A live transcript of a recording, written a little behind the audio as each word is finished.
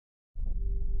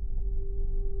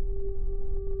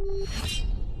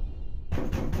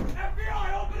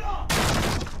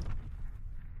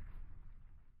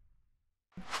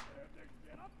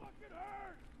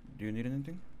Do you need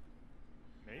anything?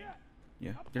 Me?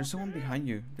 Yeah. There's someone behind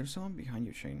you. There's someone behind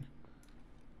you, Shane.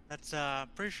 That's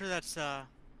pretty sure that's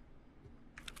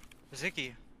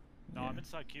Ziki. No, Yeah. I'm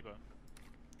inside Kiba.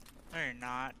 No, you're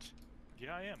not.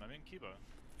 Yeah, I am. I'm in Kiba.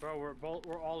 Bro,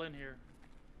 we're all in here.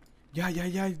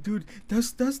 Yeah, dude.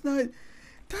 That's not.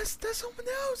 That's someone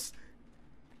else.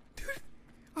 Dude.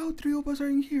 Oh, 3 of us are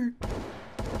in here.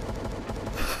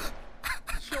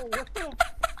 Yo, what the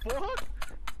fuck?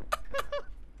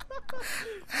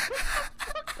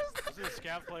 This is a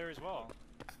scav player as well.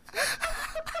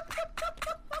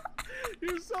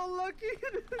 You're so lucky he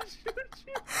didn't shoot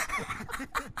you.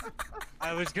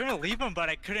 I was gonna leave him, but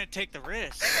I couldn't take the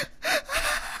risk.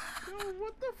 Yo,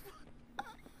 what the fuck?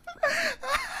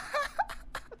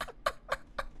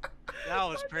 That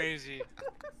was crazy.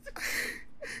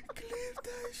 Clip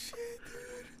that shit,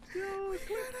 dude. Yo,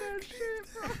 clip that shit,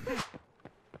 bro.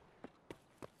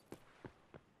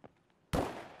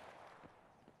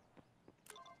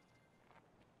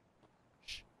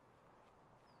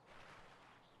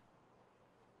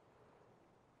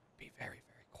 Be very,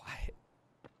 very quiet.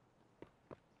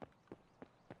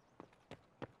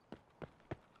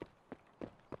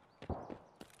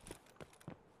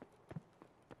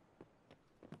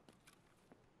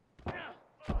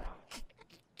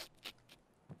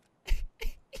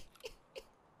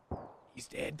 He's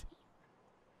dead.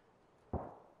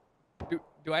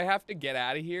 Do I have to get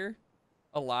out of here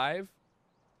alive?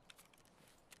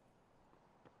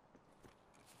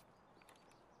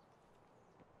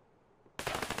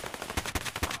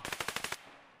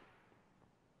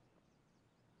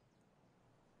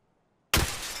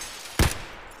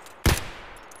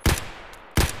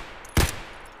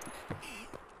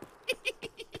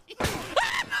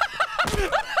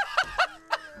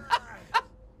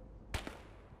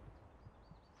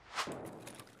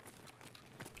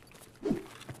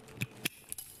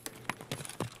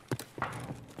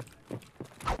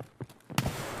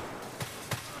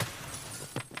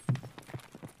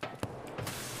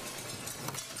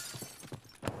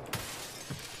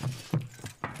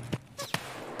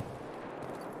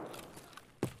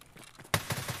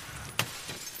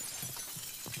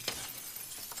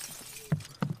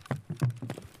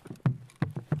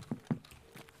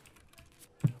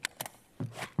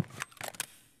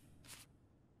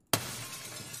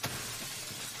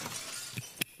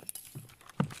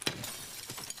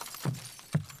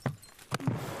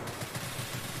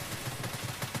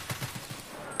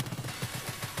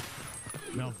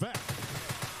 Now that.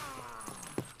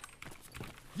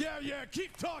 Yeah,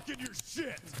 keep talking your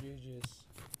shit.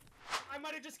 I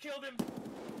might have just killed him.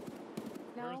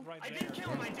 No. Right I there? didn't kill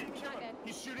him. I didn't kill him.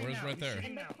 He's shooting Where's now. right He's there? shooting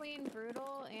In now. between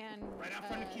Brutal and Right out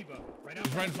front of Kiba. Right out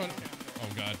He's right in front. Oh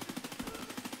god.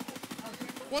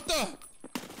 What the?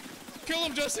 Kill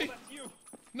him, Jesse.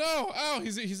 No. Ow.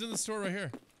 He's in the store right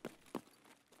here.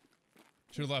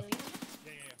 To the left.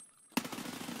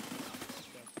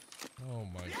 Oh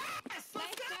my. Yes, let's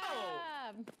Nice go.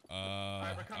 job.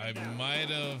 I might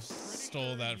have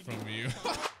stole that from you.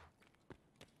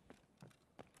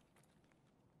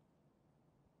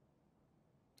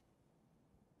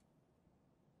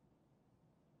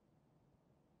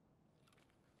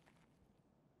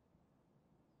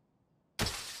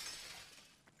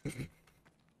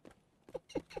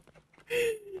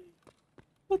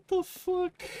 What the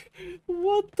fuck?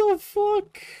 What the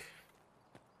fuck?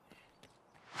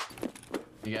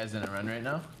 You guys in a run right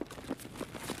now?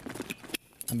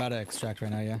 I'm about to extract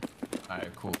right now, yeah.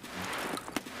 Alright, cool.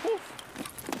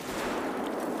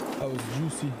 That was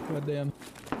juicy. Goddamn.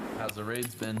 How's the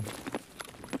raids been?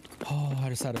 Oh, I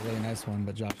just had a really nice one,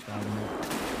 but Josh got it.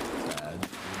 Bad.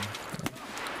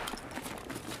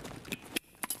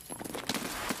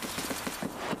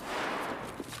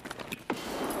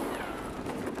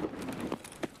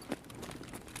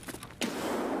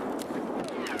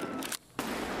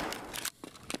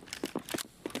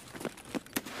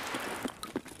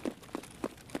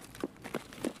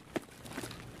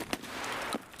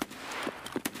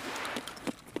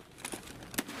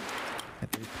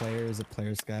 Players, a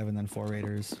player scav, and then 4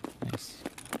 raiders. Nice.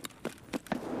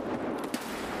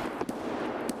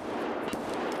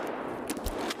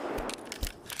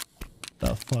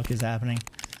 The fuck is happening?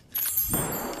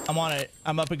 I'm on it.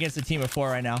 I'm up against a team of 4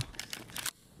 right now.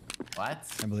 What?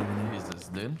 I believe in you. Jesus,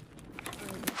 dude.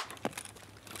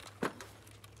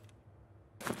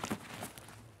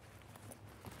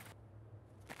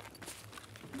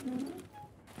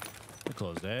 I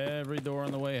closed every door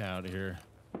on the way out of here.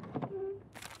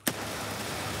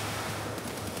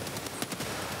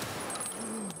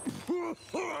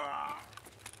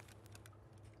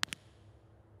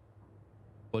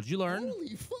 What'd you learn?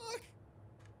 Holy fuck!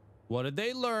 What did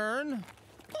they learn?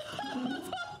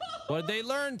 What did they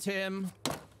learn, Tim?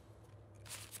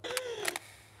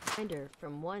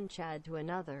 From one Chad to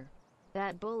another.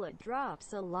 That bullet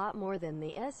drops a lot more than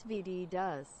the SVD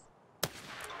does.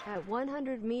 At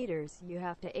 100 meters, you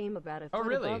have to aim about a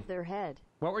foot above their head.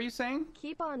 What were you saying?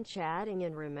 Keep on chatting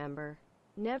and remember,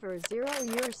 never zero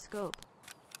your scope.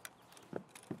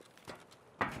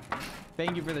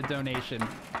 Thank you for the donation.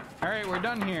 All right, we're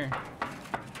done here.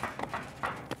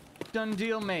 Done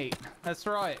deal, mate. That's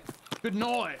right. Good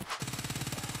night.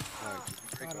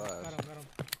 Got him.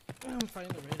 I'm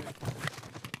fighting the raider.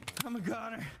 I'm a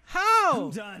goner. How?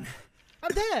 I'm done.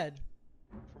 I'm dead.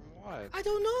 From what? I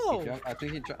don't know. I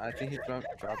think he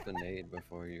dropped the nade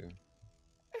before you.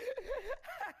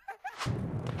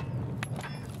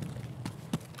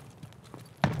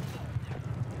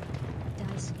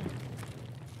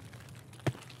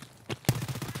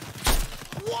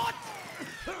 What?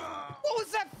 What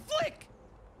was that flick?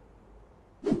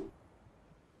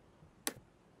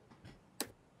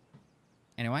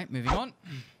 Anyway, moving on.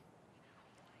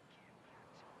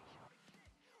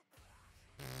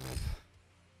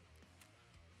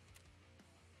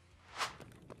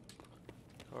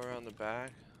 Go around the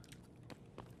back.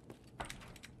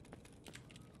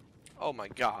 Oh my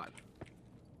god.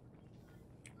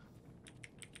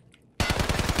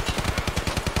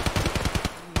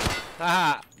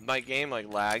 Ah, my game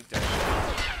like lagged there.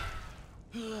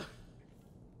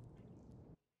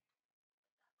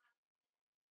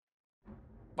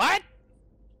 What?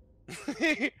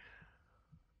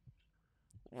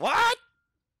 What?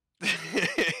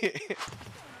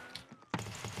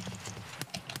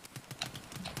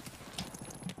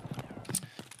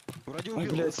 Вроде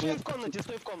убил. Стой в комнате,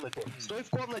 стой в комнате. Стой в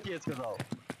комнате, я сказал.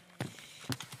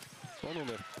 Он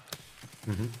умер.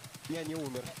 Не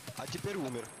умер. А теперь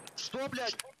умер. Что,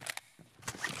 блядь?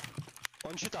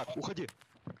 Он щитак, уходи.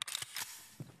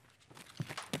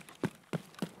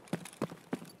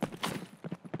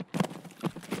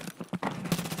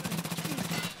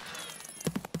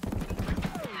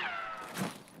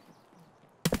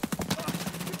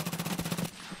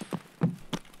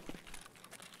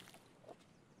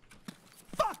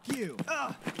 Fuck you!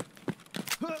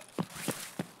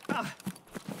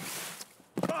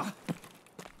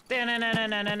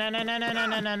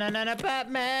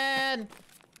 Batman!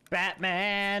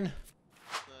 Batman!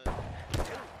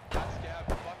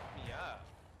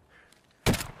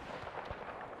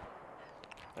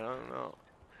 I don't know.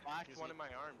 Whacked one of my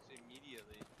arms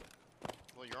immediately.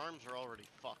 Well, your arms are already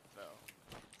fucked, though.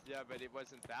 Yeah, but it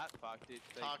wasn't that fucked. It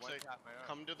like, Toxic,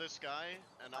 come to this guy,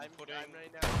 and I'm putting... I'm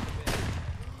right now.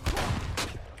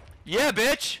 Yeah,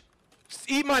 bitch! Just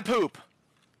eat my poop!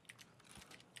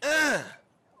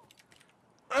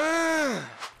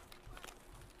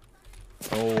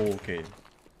 Okay.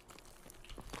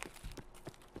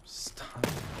 Stop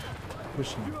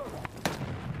pushing.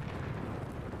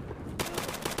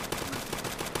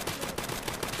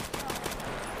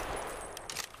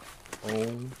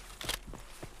 Oh.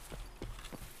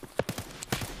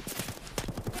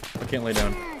 I can't lay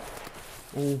down.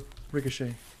 Oh,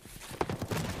 ricochet.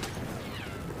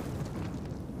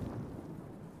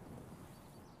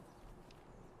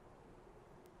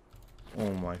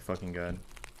 Oh my fucking god.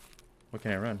 What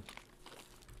can I run?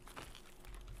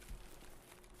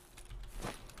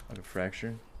 Like a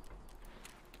fracture?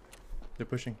 They're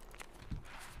pushing.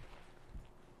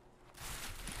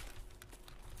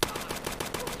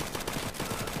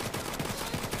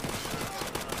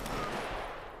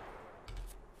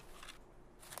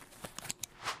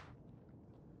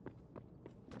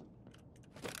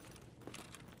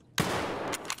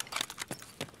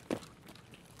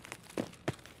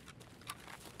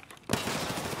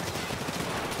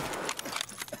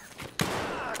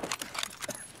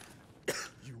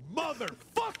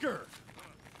 Motherfucker!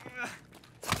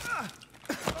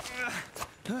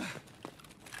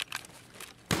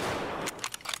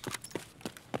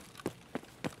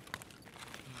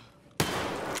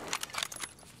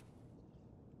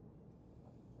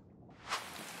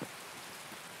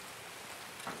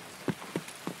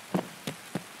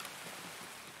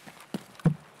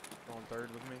 Going third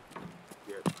with me?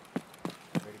 Yep.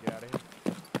 Ready to get out of here?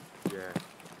 Yeah.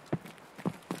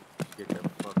 Get the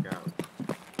fuck out.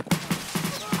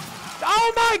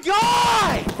 Oh my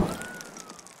god!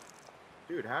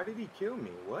 Dude, how did he kill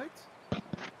me? What?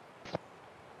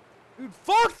 Dude,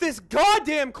 fuck this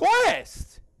goddamn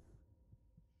quest!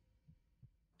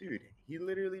 Dude, he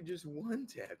literally just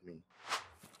one-tapped me.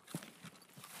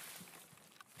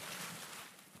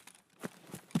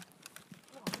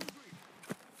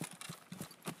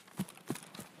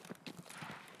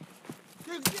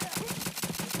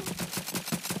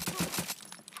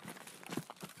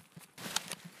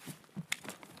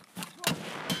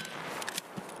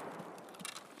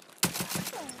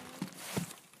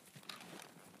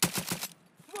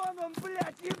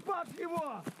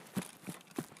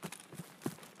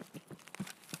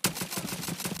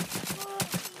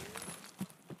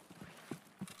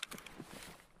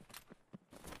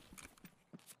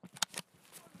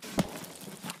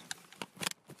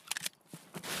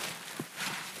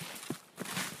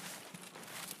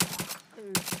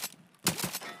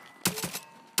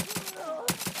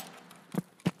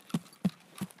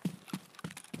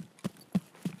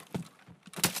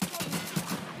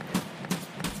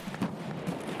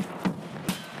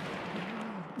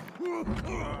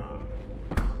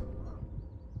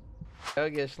 I'll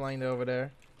get slanged over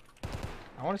there.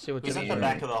 I want to see what's He's in at here. the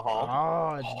back of the hall.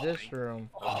 Oh, it's this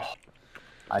room.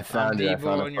 I found it. I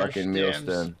found a fucking meal stems.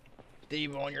 stem.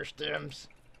 Steve on your stems.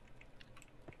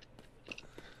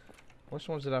 Which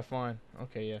ones did I find?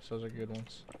 Okay, yes, those are good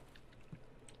ones.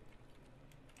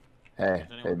 Hey,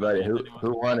 hey, buddy, who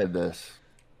wanted this?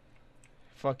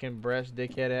 Fucking breast,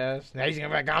 dickhead ass. Now he's gonna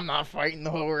be like, I'm not fighting the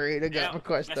whole raid. I got my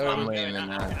quest over.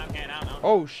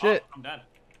 Oh shit. I'm done.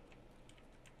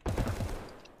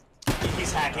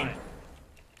 He's hacking.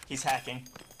 He's hacking.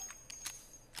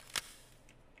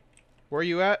 Where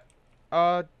you at?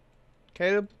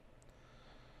 Caleb?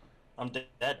 I'm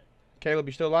dead. Caleb,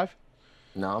 you still alive?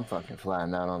 No, I'm fucking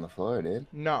flying down on the floor, dude.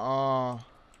 Nuh-uh.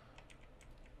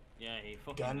 Yeah, he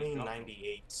fucking Gunny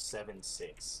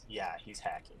 9876. Yeah, he's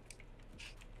hacking.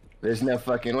 There's no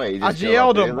fucking way. I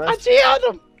GL'd him. I GL'd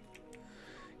him.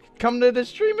 Come to the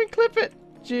stream and clip it.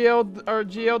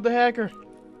 GL'd the hacker.